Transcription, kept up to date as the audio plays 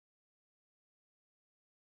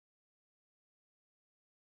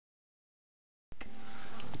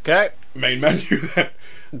Okay. Main menu then.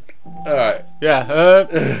 Alright.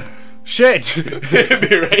 Yeah, shit! Hit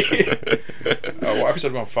me right. Oh, what episode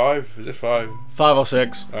am I on? 5? Is it 5? 5 or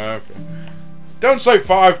 6. Okay. Don't say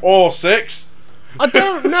 5 or 6! I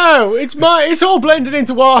don't know! It's all blended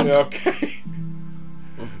into one! Yeah, okay.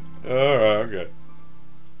 Alright, okay.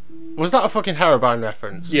 Was that a fucking Herobrine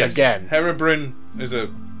reference? Yes. Again? Herobrine is a...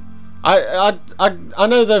 I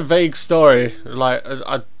know the vague story. Like,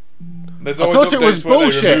 I thought it was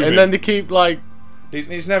bullshit, and then they keep, like...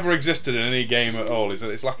 He's never existed in any game at all.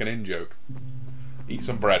 It's like an in-joke. Eat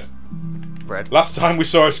some bread. Bread? Last time we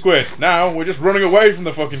saw a squid. Now we're just running away from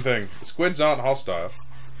the fucking thing. The squids aren't hostile.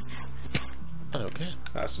 I don't care.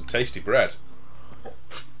 That's some tasty bread.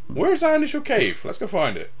 Where's our initial cave? Let's go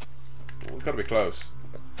find it. We've got to be close.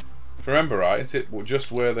 If I remember right, isn't it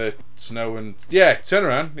just where the snow and... Yeah, turn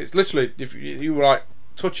around. It's literally, if you were like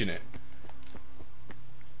touching it.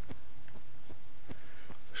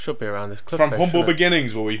 Should be around this cliff. From humble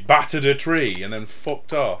beginnings where we battered a tree and then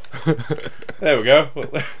fucked off. There we go.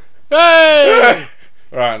 Hey!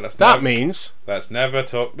 Right, that means... Let's never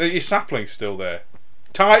talk... There's your sapling's still there.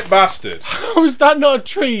 Tight bastard. How is that not a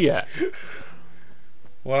tree yet?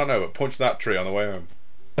 Well, I don't know, but punch that tree on the way home.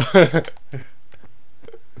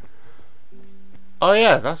 Oh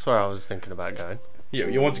yeah, that's where I was thinking about going.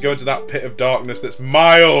 You want to go into that pit of darkness that's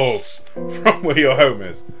miles from where your home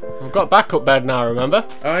is. We've got backup bed now, remember?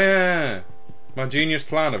 Oh yeah. My genius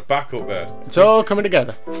plan of backup bed. It's all coming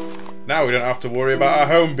together. Now we don't have to worry about our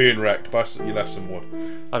home being wrecked by you left some wood.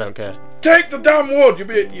 I don't care. Take the damn wood!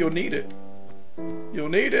 You'll need it. You'll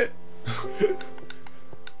need it.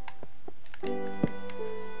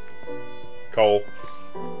 Coal.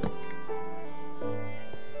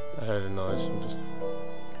 I heard a noise. I'm just...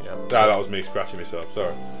 Yeah. That was me scratching myself,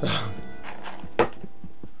 sorry.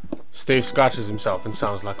 Steve scratches himself and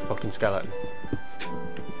sounds like a fucking skeleton.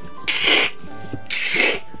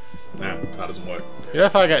 Nah, that doesn't work. You know,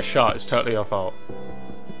 if I get shot, it's totally your fault.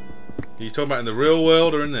 Are you talking about in the real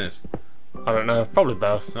world or in this? I don't know, probably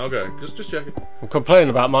both. Okay, just checking. I'm complaining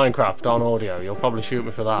about Minecraft on audio. You'll probably shoot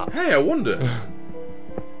me for that. Hey, I wonder.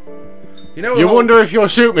 You wonder if you'll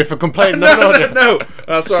shoot me for complaining on audio? No.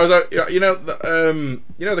 Sorry, you know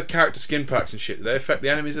the character skin packs and shit. Do they affect the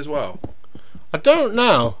enemies as well? I don't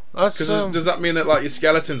know. Because does that mean that like your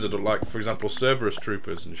skeletons would look like, for example, Cerberus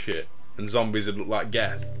troopers and shit, and zombies would look like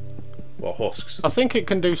Geth or husks? I think it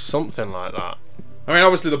can do something like that. I mean,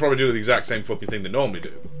 obviously they'll probably do the exact same fucking thing they normally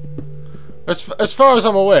do. As far as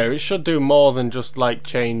I'm aware, it should do more than just like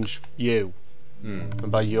change you.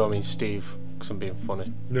 And by you I mean Steve, because I'm being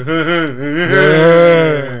funny. That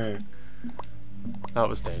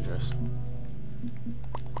was dangerous.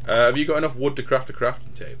 Have you got enough wood to craft a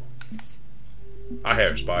crafting table? I hear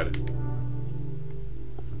a spider.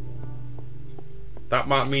 That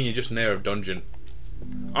might mean you're just near a dungeon.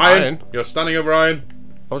 Iron! You're standing over iron.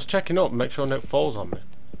 I was checking up, make sure no falls on me.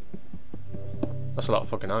 That's a lot of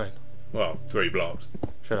fucking iron. Well, 3 blocks.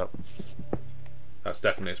 Shut up. That's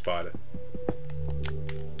definitely a spider.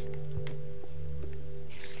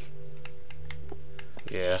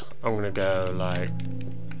 Yeah, I'm gonna go like...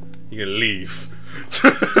 You're gonna leave.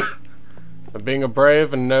 For being a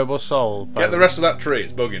brave and noble soul. Get the rest of that tree,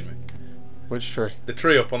 it's bugging me. Which tree? The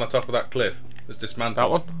tree up on the top of that cliff that's dismantled.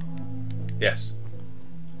 That one? Yes.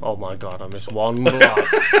 Oh my god, I missed one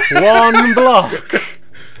block. One block!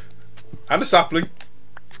 And a sapling.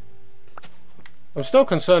 I'm still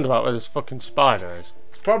concerned about where this fucking spider is.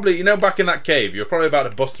 Probably, you know, back in that cave, you're probably about to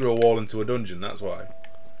bust through a wall into a dungeon, that's why.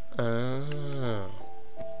 Oh.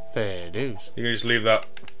 Fair dues. You can just leave that...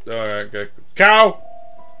 Alright, go. Cow!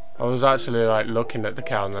 I was actually like looking at the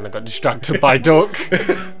cow and then I got distracted by duck.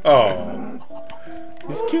 Oh.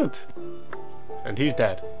 He's cute. And he's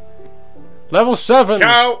dead. Level 7!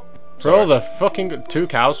 Cow! For all the fucking... 2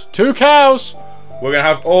 cows. 2 cows! We're gonna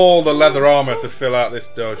have all the leather armour to fill out this...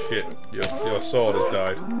 Oh shit, your sword has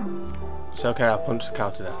died. It's okay, I punched the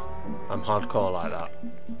cow to death. I'm hardcore like that.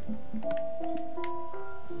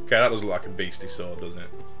 Okay, that does look like a beastie sword, doesn't it?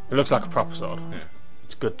 It looks like a proper sword. Yeah.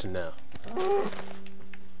 It's good to know.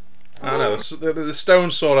 I know, the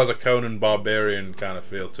stone sword has a Conan Barbarian kind of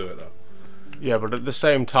feel to it though. Yeah, but at the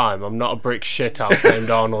same time, I'm not a brick shithouse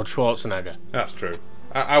named Arnold Schwarzenegger. That's true.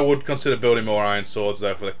 I would consider building more iron swords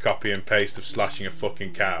though for the copy and paste of slashing a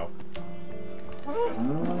fucking cow. You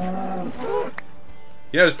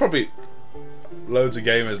know, there's probably loads of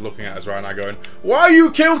gamers looking at us right now going, "Why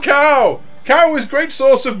you kill cow? Cow is great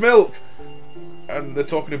source of milk." And they're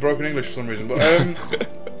talking in broken English for some reason, but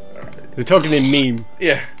they're talking in meme.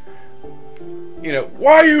 Yeah. You know,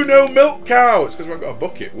 why you no milk cow? It's because we've got a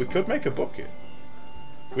bucket. We could make a bucket.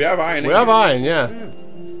 We have iron. We have iron, yeah.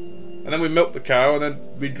 And then we milk the cow, and then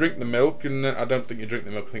we drink the milk, and then I don't think you drink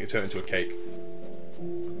the milk, I think you turn it into a cake.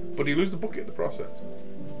 But do you lose the bucket in the process?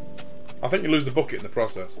 I think you lose the bucket in the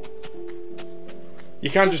process. You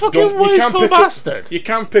can just dump. You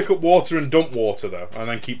can pick up water and dump water though, and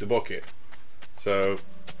then keep the bucket. So,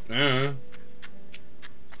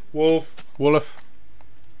 wolf.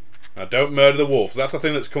 Now don't murder the wolves. That's the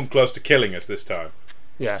thing that's come close to killing us this time.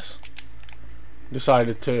 Yes.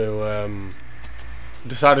 Decided to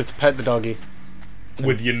pet the doggy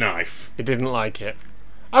with your knife. He didn't like it.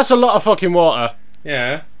 That's a lot of fucking water.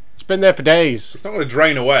 Yeah. It's been there for days. It's not going to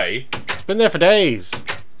drain away. It's been there for days.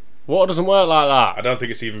 Water doesn't work like that. I don't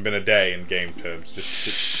think it's even been a day in game terms.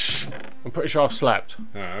 Just... I'm pretty sure I've slept.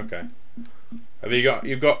 Oh, okay. Have you got?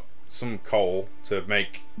 You've got some coal to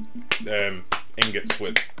make ingots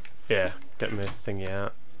with. Yeah, get me thingy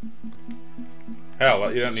out.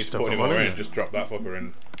 Hell, you don't need to put any more in. Just drop that fucker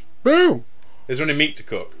in. Boom! Is there any meat to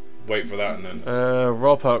cook? Wait for that and then.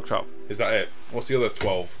 Raw pork chop. Is that it? What's the other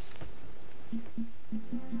 12?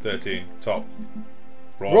 13. Top.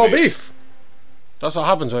 Raw beef! That's what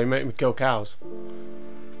happens when you make me kill cows.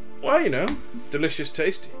 Well, you know, delicious,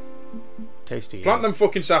 tasty. Tasty. Plant them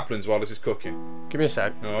fucking saplings while this is cooking. Give me a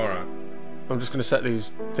sec. Oh, alright. I'm just going to set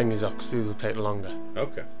these thingies off because these will take longer.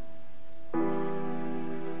 Okay.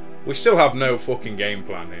 We still have no fucking game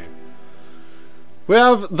plan here. We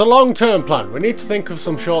have the long-term plan. We need to think of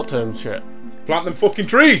some short-term shit. Plant them fucking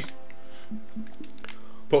trees!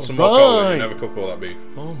 Put some more coal in, you never cook all that beef.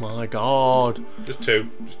 Oh my god. Just 2.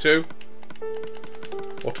 Just 2.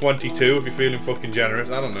 Or 22 if you're feeling fucking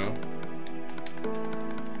generous. I don't know.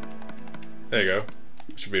 There you go.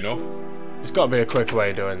 Should be enough. There's got to be a quick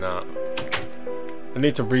way of doing that. I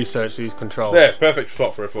need to research these controls. There, perfect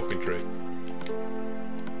spot for a fucking tree.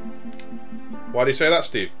 Why do you say that,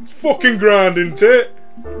 Steve? It's fucking grand, isn't it?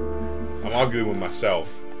 I'm arguing with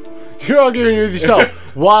myself. You're arguing with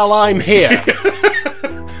yourself while I'm here.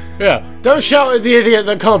 Yeah, don't shout at the idiot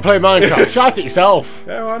that can't play Minecraft. Shout at yourself.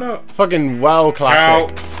 Yeah, why not? Fucking well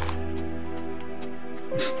classic. Cow.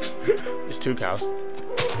 It's 2 cows.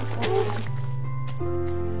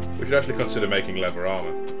 We should actually consider making leather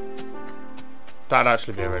armour. That'd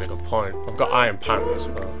actually be a really good point. I've got iron pants,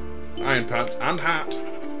 but... Iron pants and hat.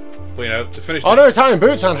 Well, you know, to finish... Oh no, it's iron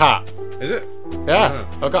boots and hat. Is it? Yeah,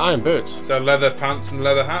 I've got iron boots. So leather pants and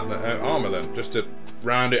leather hat, armour then, just to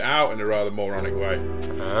round it out in a rather moronic way.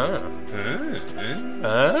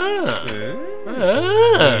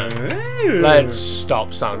 Let's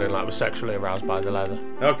stop sounding like we're sexually aroused by the leather.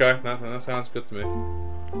 Okay, that sounds good to me.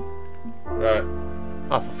 Right.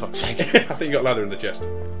 Oh, for fuck's sake. I think you got leather in the chest.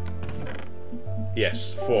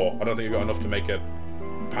 Yes, 4. I don't think you've got enough to make a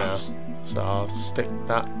pants. No. So I'll stick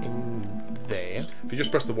that in there. If you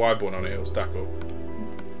just press the Y button on it, it'll stack up.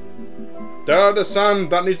 The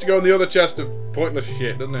sand, that needs to go in the other chest of pointless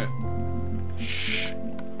shit, doesn't it? Shh.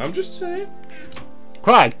 I'm just saying.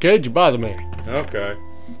 Quiet, kid, you bother me. Okay.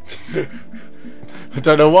 I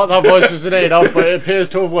don't know what that voice was in aid of, but it appears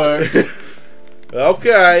to have worked.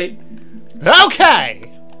 Okay.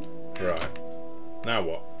 Okay! Right. Now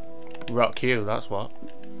what? Rock you, that's what.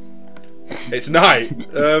 It's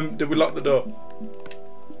night. Did we lock the door?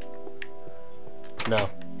 No.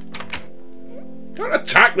 Don't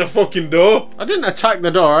attack the fucking door. I didn't attack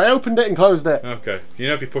the door, I opened it and closed it. Okay. You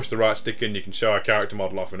know if you push the right stick in, you can show our character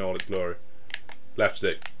model off in all its glory. Left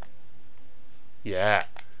stick. Yeah.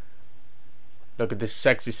 Look at this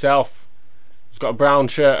sexy self. He's got a brown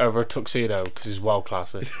shirt over a tuxedo because he's well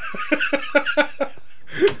classy.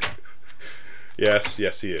 Yes,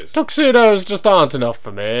 he is. Tuxedos just aren't enough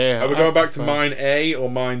for me. Are we going back to mine A or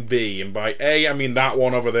mine B? And by A, I mean that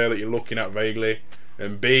one over there that you're looking at vaguely.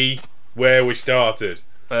 And B, where we started.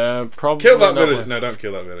 Probably kill that villager. No, don't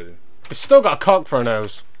kill that villager. He's still got a cock for a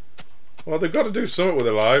nose. Well, they've got to do something with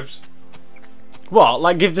their lives. What?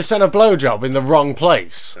 Like give the son a blowjob in the wrong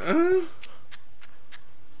place?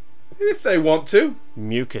 If they want to.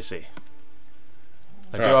 Mucusy.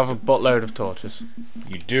 I do have a buttload of torches.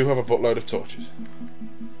 You do have a buttload of torches.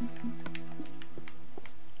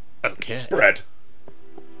 Okay. Bread.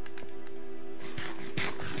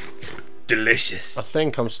 Delicious. I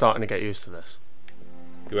think I'm starting to get used to this.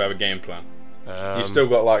 Do we have a game plan? You've still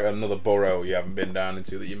got like another burrow you haven't been down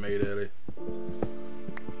into that you made earlier. I'm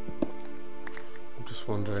just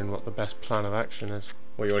wondering what the best plan of action is.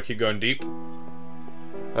 Well, you want to keep going deep?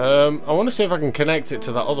 I want to see if I can connect it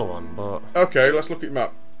to that other one, but... Okay, let's look at your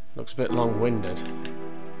map. Looks a bit long-winded.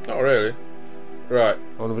 Not really. Right.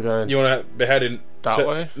 I want to be going... You want to be heading... That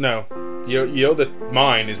way? No. Your other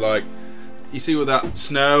mine is like... You see with that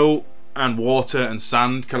snow and water and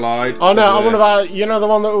sand collide. Oh no, I'm on about, you know the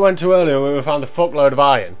one that we went to earlier where we found a fuckload of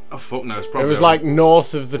iron? Oh fuck no, it's probably... It was like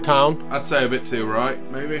north of the town. I'd say a bit to the right,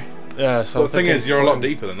 maybe. Yeah, so Well, the thing is, you're a lot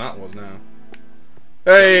deeper than that was now.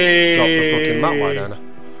 Hey! Drop the fucking map, why don't I?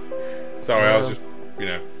 Sorry, I was just, you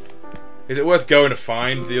know... Is it worth going to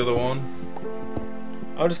find the other one?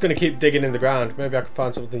 I'm just going to keep digging in the ground. Maybe I can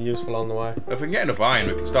find something useful on the way. If we can get enough iron,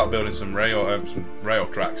 we can start building some rail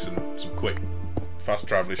tracks and some quick, fast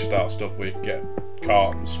travelish style stuff where you can get a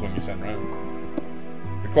cart and swing your send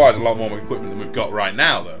around. Requires a lot more equipment than we've got right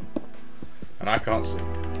now, though. And I can't see.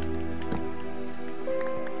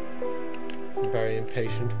 Very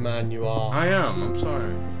impatient man you are. I am, I'm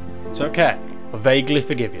sorry. It's okay. I vaguely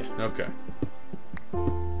forgive you. Okay.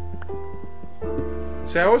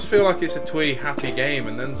 See, I always feel like it's a twee, happy game,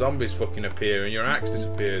 and then zombies fucking appear, and your axe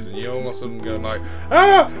disappears, and you're all of a sudden going like,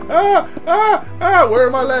 where are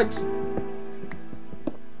my legs?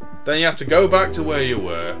 Then you have to go back to where you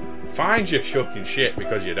were, find your shucking shit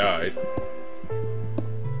because you died,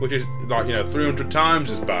 which is like, you know, 300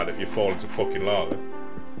 times as bad if you fall into fucking lava.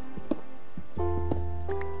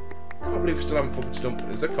 I can't believe we still haven't fucking stumped.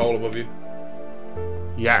 Is there coal above you?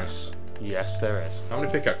 Yes. Yes, there is. How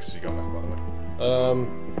many pickaxes you got left, by the way?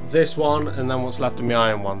 This one, and then what's left of my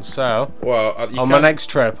iron one. So, well, on my next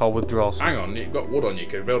trip, I'll withdraw some. Hang on, you've got wood on you. You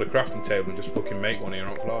could build a crafting table and just fucking make one here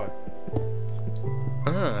on fly.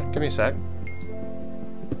 Ah, give me a sec.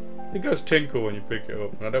 It goes tinkle when you pick it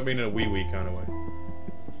up, and I don't mean in a wee kind of way.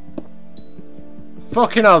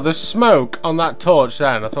 Fucking hell, there's smoke on that torch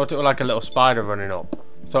then. I thought it was like a little spider running up.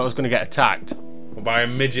 Thought I was going to get attacked. Or by a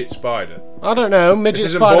midget spider. I don't know, midget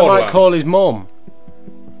spider might call his mum.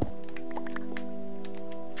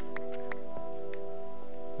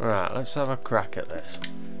 Right, let's have a crack at this.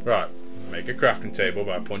 Right, make a crafting table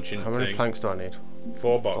by punching. How many planks do I need?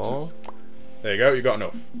 4 boxes. 4. There you go, you got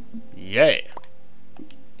enough. Yeah.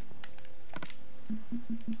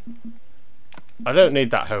 I don't need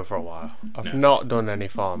that hoe for a while. I've not done any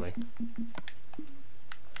farming.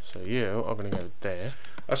 So you are going to go there.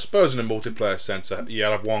 I suppose in a multiplayer sense,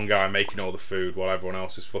 you'll have one guy making all the food while everyone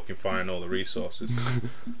else is fucking finding all the resources.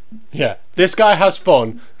 Yeah, this guy has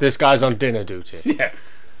fun, this guy's on dinner duty. Yeah.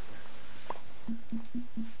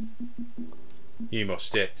 You must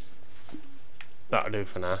stick. That'll do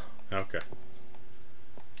for now. Okay.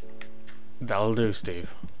 That'll do,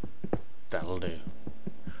 Steve. That'll do.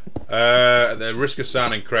 At the risk of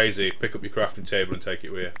sounding crazy, pick up your crafting table and take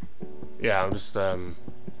it with you. Yeah, I'm just,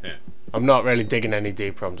 yeah. I'm not really digging any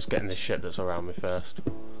deeper, I'm just getting the shit that's around me first.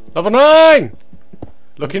 Level 9!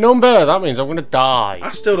 Lucky number, that means I'm gonna die.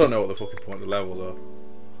 I still don't know what the fucking point of the levels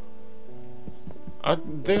are.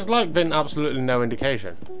 There's like been absolutely no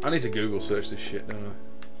indication. I need to Google search this shit, don't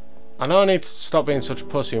I know I need to stop being such a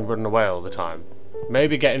pussy and running away all the time.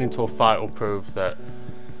 Maybe getting into a fight will prove that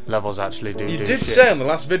levels actually do You do did shit. say in the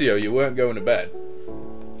last video you weren't going to bed.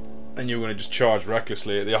 And you were going to just charge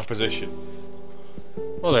recklessly at the opposition.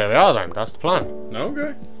 Well, there we are then. That's the plan.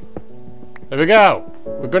 Okay. There we go.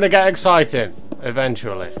 We're going to get exciting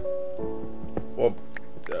eventually. Well,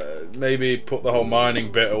 maybe put the whole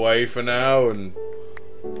mining bit away for now and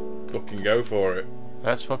fucking go for it.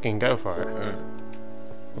 Let's fucking go for it. Right.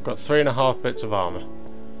 I've got 3.5 bits of armour.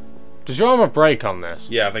 Does your armour break on this?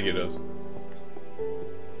 Yeah, I think it does.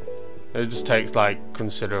 It just takes like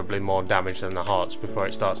considerably more damage than the hearts before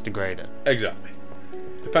it starts degrading. Exactly.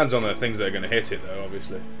 Depends on the things that are going to hit it though,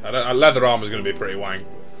 obviously. Leather armour is going to be pretty wank.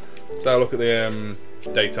 So look at the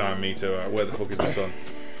daytime meter. Where the fuck is the sun?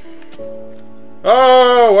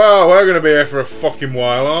 Oh, well, we're going to be here for a fucking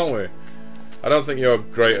while, aren't we? I don't think your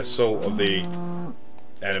great assault of the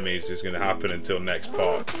enemies is going to happen until next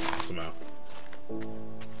part, somehow.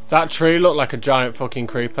 That tree looked like a giant fucking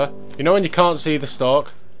creeper. You know when you can't see the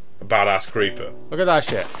stalk? A badass creeper. Look at that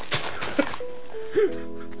shit.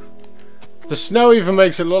 The snow even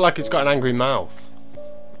makes it look like it's got an angry mouth.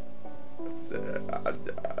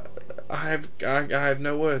 I have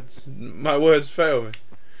no words. My words fail me.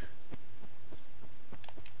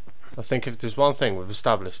 I think if there's one thing we've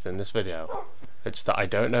established in this video, it's that I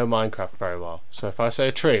don't know Minecraft very well. So if I say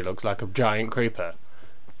a tree looks like a giant creeper,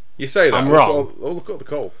 you say that. I'm wrong. Oh, look at the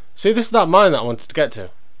coal. See, this is that mine that I wanted to get to.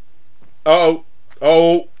 Oh,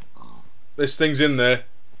 this thing's in there.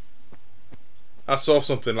 I saw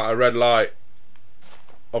something like a red light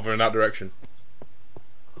over in that direction.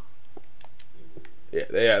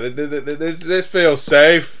 Yeah. This feels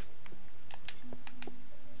safe.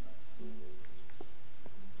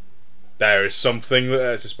 There is something.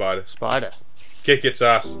 It's a spider. Spider. Kick its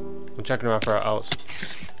ass. I'm checking around for else.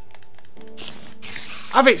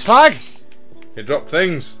 Have it, slag! It dropped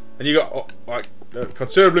things, and you got like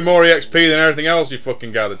considerably more EXP than everything else you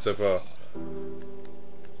fucking gathered so far.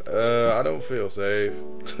 I don't feel safe.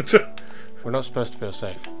 We're not supposed to feel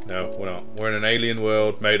safe. No, we're not. We're in an alien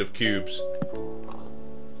world made of cubes.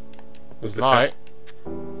 There's light.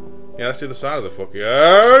 Yeah, that's the other side of the fucking.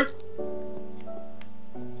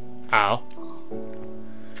 Ow.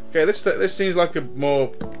 Okay, this seems like a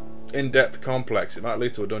more in-depth complex. It might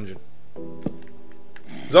lead to a dungeon.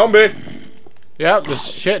 Zombie! Yep, there's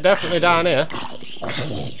shit definitely down here.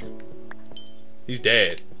 He's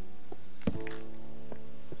dead.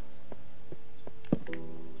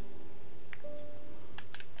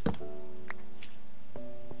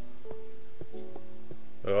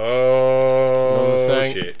 Oh,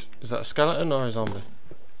 thing. shit. Is that a skeleton or a zombie?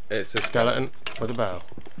 It's a Skeleton with a bow.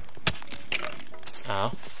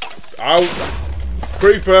 Ow. Ow!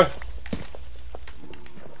 Creeper!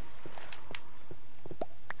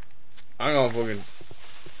 Hang on, fucking.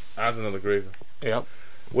 That's another creeper. Yep.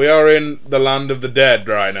 We are in the land of the dead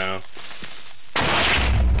right now.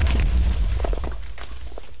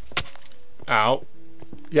 Ow.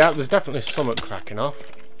 Yeah, there's definitely something cracking off.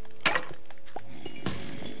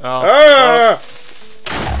 Oh. Ah!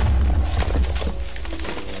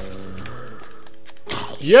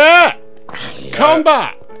 Yeah!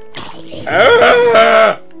 Combat!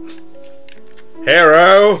 Ah!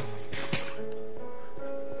 Hero!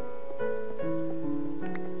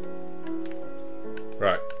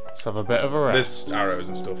 Right. Let's have a bit of a rest. There's arrows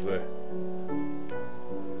and stuff there.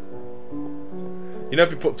 You know, if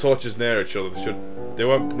you put torches near each other, they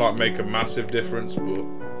won't like make a massive difference, but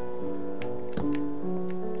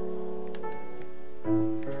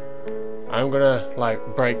I'm gonna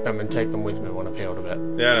like break them and take them with me when I've healed a bit.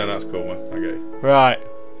 yeah, no, that's cool, man. I get it. Right.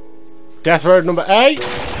 Death Road number 8.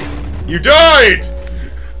 You died.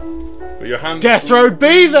 But your hand. Death Road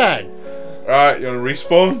B then. Right, you wanna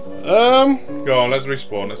respawn? Go Go on, let's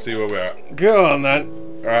respawn. Let's see where we're at. Go on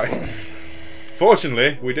then. Right.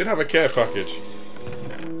 Fortunately, we did have a care package,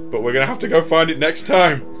 but we're gonna have to go find it next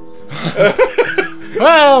time.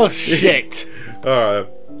 Well, shit. Alright.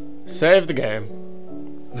 Save the game.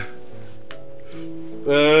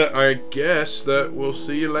 I guess that we'll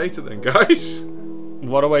see you later then, guys.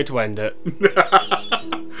 What a way to end it.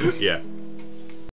 Yeah.